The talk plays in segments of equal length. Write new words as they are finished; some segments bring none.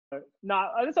I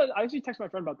actually texted my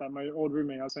friend about that. My old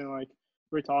roommate. I was saying like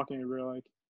we were talking. And we were like,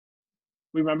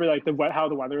 we remember like how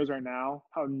the weather is right now,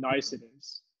 how nice it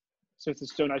is. So it's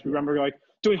just so nice. We remember like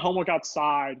doing homework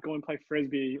outside, going to play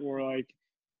frisbee, or like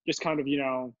just kind of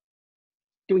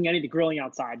doing anything, grilling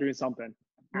outside, doing something.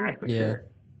 Yeah, for Yeah. sure.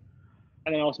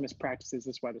 And then I also miss practices.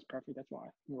 This weather's perfect. That's why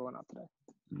I'm going out today.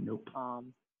 Nope.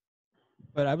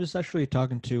 But I was actually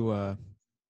talking to a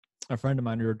friend of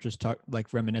mine who were just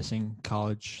like reminiscing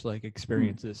college like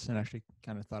experiences, and actually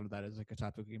kind of thought of that as like a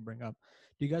topic we can bring up.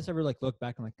 Do you guys ever like look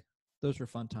back and like those were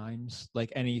fun times?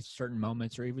 Like any certain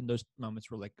moments, or even those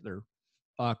moments where like they're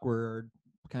awkward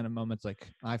kind of moments? Like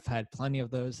I've had plenty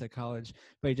of those at college,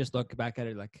 but you just look back at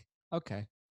it like, okay,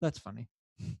 that's funny.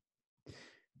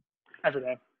 Every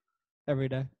day. Every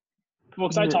day. Well,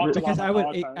 because I talked to a lot Because of my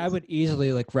college friends. I would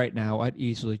easily like right now I'd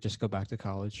easily just go back to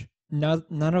college. No,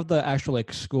 none of the actual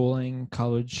like schooling,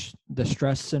 college, the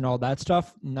stress and all that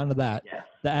stuff. None of that. Yeah.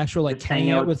 The actual like Just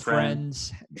hanging out with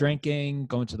friends, drinking,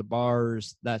 going to the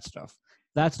bars, that stuff.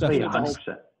 That stuff. Oh, yeah, is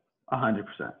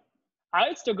 100%.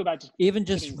 I'd still go back to even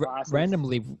just sitting classes.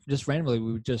 randomly,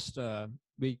 we would just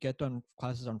we get done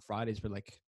classes on Fridays, but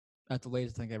like at the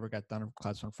latest thing I ever got done of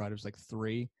class on Friday was like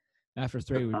 3. After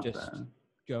 3, we just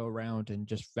go around and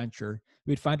just venture.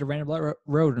 We'd find a random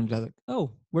road and be like,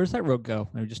 "Oh, where's that road go?"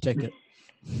 And we just take it.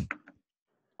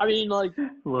 I mean, like,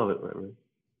 Love it, Whitworth.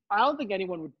 I don't think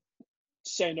anyone would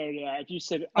say no to that. If you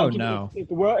said, no.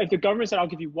 If the government said, "I'll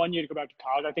give you 1 year to go back to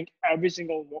college," I think every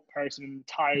single person in the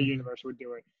entire universe would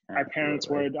do it. My parents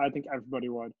would. I think everybody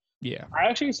would. Yeah. I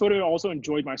actually sort of also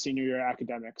enjoyed my senior year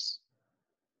academics.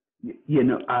 You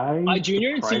know, my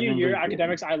junior and senior year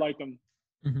academics, I liked them.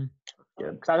 Mm-hmm.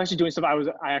 Because I was actually doing stuff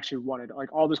I actually wanted.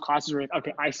 Like all those classes were like,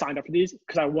 okay, I signed up for these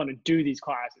because I want to do these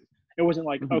classes. It wasn't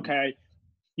like, okay,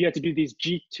 you have to do these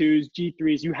G2s,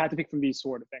 G3s. You have to pick from these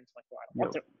sort of things. Like, well, I don't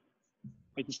want to.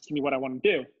 Like, just give me what I want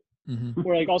to do. Mm-hmm.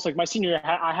 Or like also like my senior year,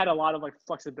 I had a lot of like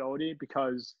flexibility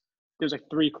because there's like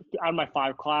 3 out of my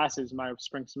 5 classes my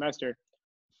spring semester.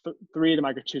 3 of them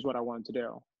I could choose what I wanted to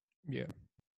do. Yeah,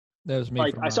 that was me.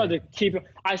 Like I started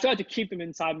to keep them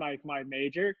inside my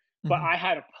major, but I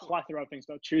had a plethora of things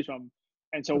to choose from,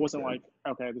 and so it wasn't like,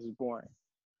 okay, this is boring.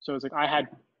 So it's like I had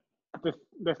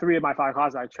the 3 of my 5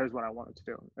 classes. I chose what I wanted to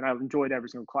do, and I enjoyed every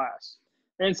single class.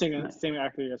 And same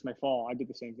actually as my fall, I did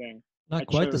the same thing. Not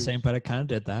quite the same, but I kind of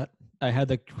did that. I had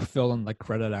to fill in like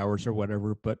credit hours or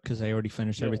whatever, but because I already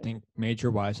finished everything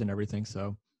major wise and everything,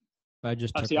 so I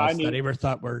just took classes that I either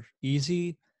thought were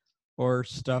easy or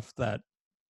stuff that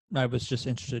I was just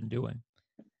interested in doing.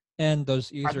 And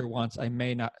those easier ones, I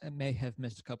may have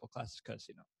missed a couple classes because,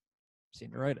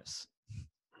 senioritis.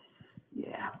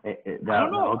 Yeah,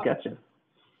 that'll get you.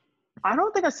 I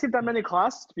don't think I skipped that many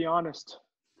classes, to be honest.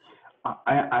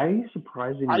 I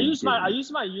surprisingly I used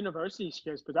my university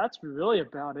skips, but that's really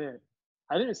about it.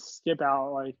 I didn't skip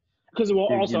out like because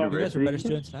also you guys were better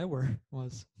students than I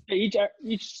was. Each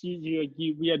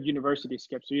we had university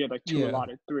skips, so you had like 3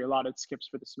 allotted skips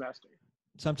for the semester.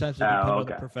 Sometimes it depends on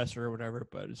the professor or whatever,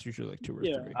 but it's usually like 2 or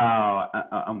 3. Oh,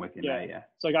 I'm with you now. Yeah.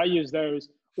 So like I used those,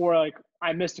 or like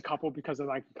I missed a couple because of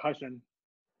like concussion.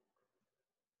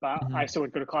 But I still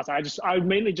would go to class. I would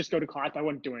mainly just go to class. I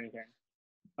wouldn't do anything.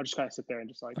 I just kind of sit there and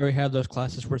just like. Or we have those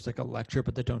classes where it's like a lecture,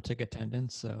 but they don't take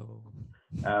attendance. So.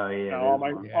 Oh yeah.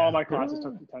 All my classes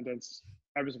took attendance.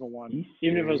 Every single one.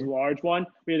 Even if it was a large one,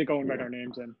 we had to go and write our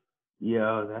names in.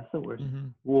 Yeah, that's the worst. Mm-hmm.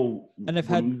 Well, and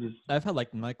I've had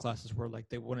like night classes where like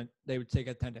they would take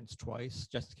attendance twice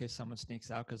just in case someone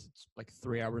sneaks out because it's like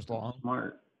 3 hours long.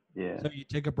 Smart. Yeah. So you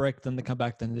take a break, then they come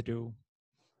back, then they do.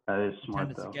 That is smart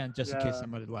attendance though. Again, just in case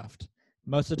somebody left.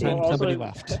 Most of the time, somebody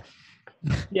left.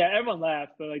 Yeah, everyone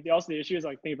left, but like the issue is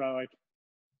like think about like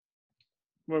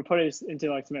we're putting this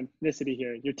into like some ethnicity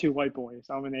here. You're 2 white boys.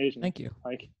 I'm an Asian. Thank you.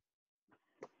 Like,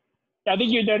 I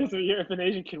think you'd notice if an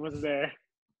Asian kid wasn't there.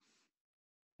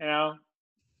 You know.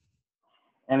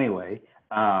 Anyway,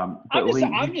 I'm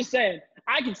just saying.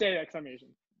 I can say that because I'm Asian.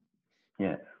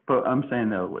 Yeah, but I'm saying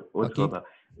though, what you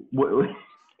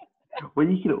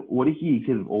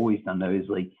could have always done though is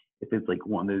like if it's like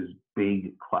one of those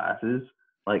big classes,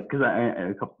 like because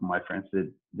a couple of my friends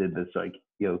did this like,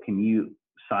 yo, can you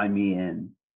sign me in?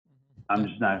 I'm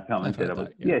just not coming.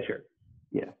 Yeah, sure.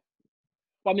 Yeah.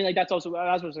 Well, I mean, like that's what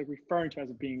I was like referring to as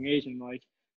being Asian. Like,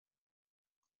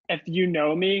 if you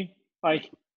know me,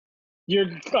 like,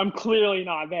 I'm clearly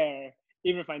not there,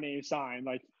 even if my name's signed.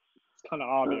 Like, it's kind of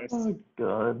obvious. Oh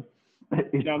God.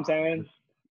 You know what I'm saying?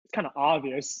 It's kind of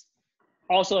obvious.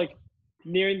 Also, like,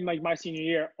 nearing like my senior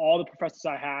year, all the professors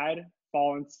I had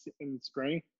fall in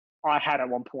spring, I had at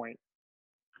one point.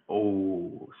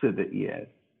 Oh, so that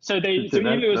So even So if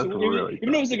it was that's really even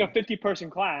if it was tough, like a 50-person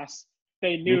class,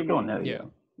 they knew they still me. know Yeah.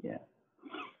 you. Yeah.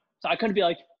 So I couldn't be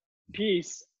like,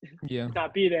 peace, Yeah.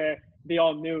 not be there. They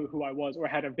all knew who I was or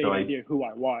had a vague like- idea who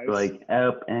I was. Like,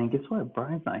 and guess what?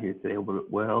 Brian's not here today.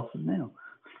 What else is new?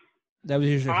 That was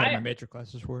usually how I- my major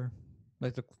classes were.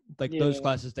 Like Yeah. those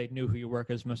classes, they knew who you were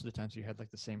because most of the times you had like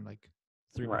the same like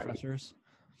 3 Right. professors.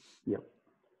 Yep.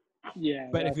 Yeah.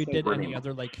 But if that's you like did pretty any much.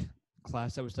 other like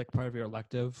class that was like part of your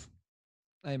elective,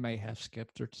 I might have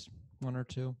skipped or one or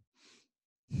two.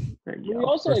 We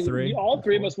also Or like three, all or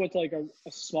three of four. us went to like a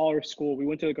smaller school. We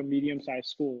went to like a medium-sized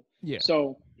school. Yeah.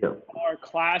 So Yep. our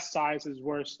class sizes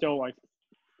were still like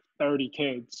 30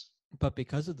 kids. But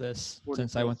because of this, 40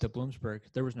 since I went to kids. Bloomsburg,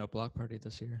 there was no block party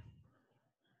this year.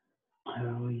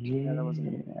 Oh Yeah, that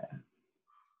wasn't yeah.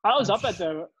 I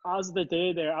was the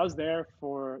day there. I was there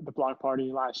for the block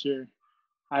party last year.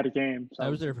 I had a game. So I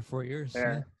was there for 4 years.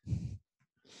 there. Yeah.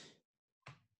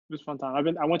 It was a fun time.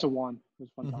 I went to one. It was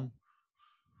a fun time.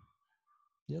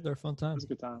 Yeah, they're a fun It time. was a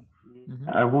good time.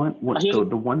 Mhm. I want what Here's- so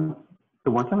the one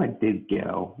time I did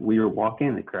go, we were walking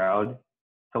in the crowd.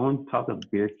 Someone tossed a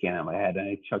beer can at my head and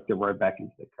I chucked it right back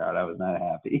into the crowd. I was not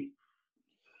happy.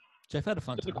 Jeff had a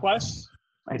fun So the time. quest.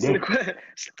 I So did.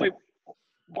 wait,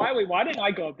 why didn't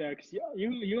I go up there? Because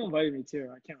you invited me too.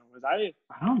 I can't remember. Was I?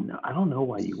 I don't know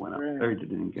why you went up Really? there.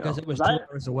 Didn't go. Because it was Was 2 I- hours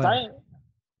was away. I?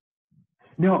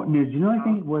 No, do you know what I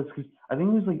think it was? Cause I think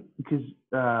it was like because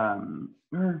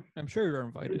I'm sure you were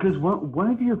invited. because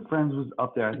one of your friends was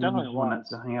up there. I think you definitely just wanted was.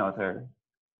 to hang out with her.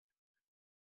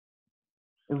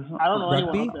 It was. I don't know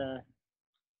anyone Rugby? up there.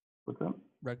 What's up?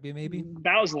 Rugby, maybe?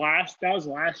 That was last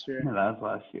year. No, that was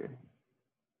last year.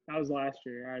 That was last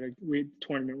year. I had a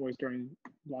tournament was during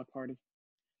block party.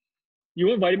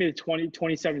 You invited me to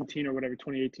 2017 or whatever,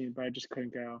 2018, but I just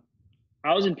couldn't go.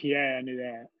 I was in PA. I knew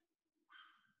that.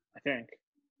 I think.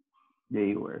 Yeah,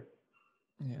 you were.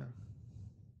 Yeah.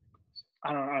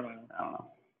 I don't know. I don't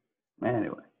know.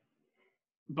 Anyway.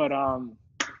 But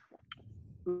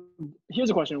here's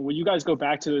a question: would you guys go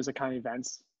back to those kind of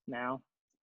events now?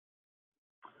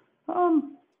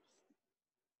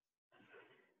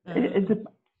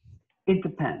 It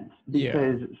depends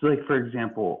because so like for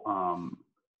example,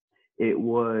 it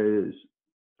was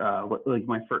like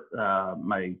my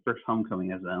first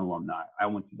homecoming as an alumni. I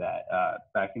went to that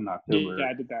back in October. Yeah,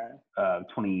 I did that.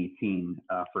 2018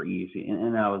 for EAC,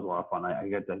 and that was a lot of fun. I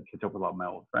got to catch up with a lot of my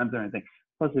old friends and everything.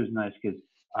 Plus, it was nice because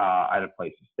I had a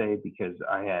place to stay because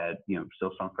I had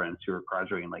still some friends who were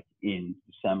graduating like in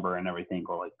December and everything,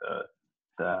 or like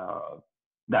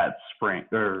that spring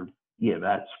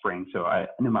that spring. So I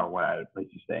no matter what, I had a place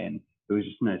to stay, and it was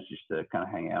just nice just to kind of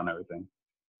hang out and everything.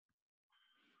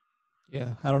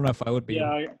 Yeah, I don't know if I would be.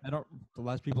 Yeah, the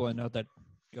last people I know that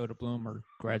go to Bloom are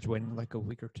graduating like a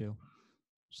week or two.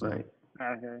 So. Right.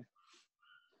 Okay.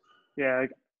 Yeah,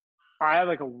 like, I have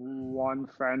like a one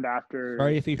friend after.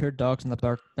 Sorry if you heard dogs in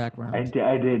the background. I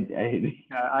did.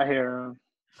 Yeah, I hear him.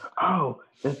 Oh,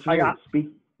 that's right.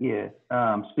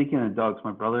 Speaking of dogs,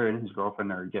 my brother and his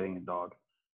girlfriend are getting a dog.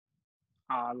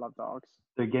 I love dogs.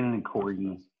 They're getting a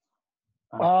corgi.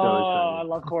 I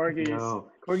love corgis. No.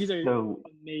 Corgis are So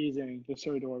amazing. They're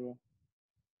so adorable.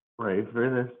 right for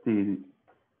this dude,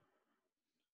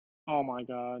 Oh my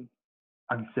god.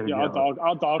 I'm so Yeah, jealous.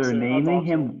 I'll dog They're sit. naming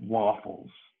him Waffles.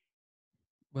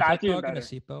 Was That's that even dog in a better.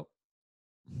 seatbelt?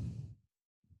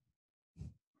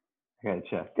 I gotta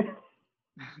check.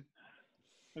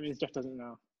 That means Jeff doesn't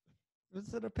know.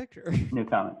 Was it a picture? No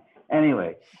comment.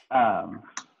 Anyway,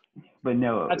 but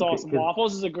no. That's awesome. 'cause-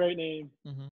 Waffles is a great name.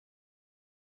 Mm-hmm.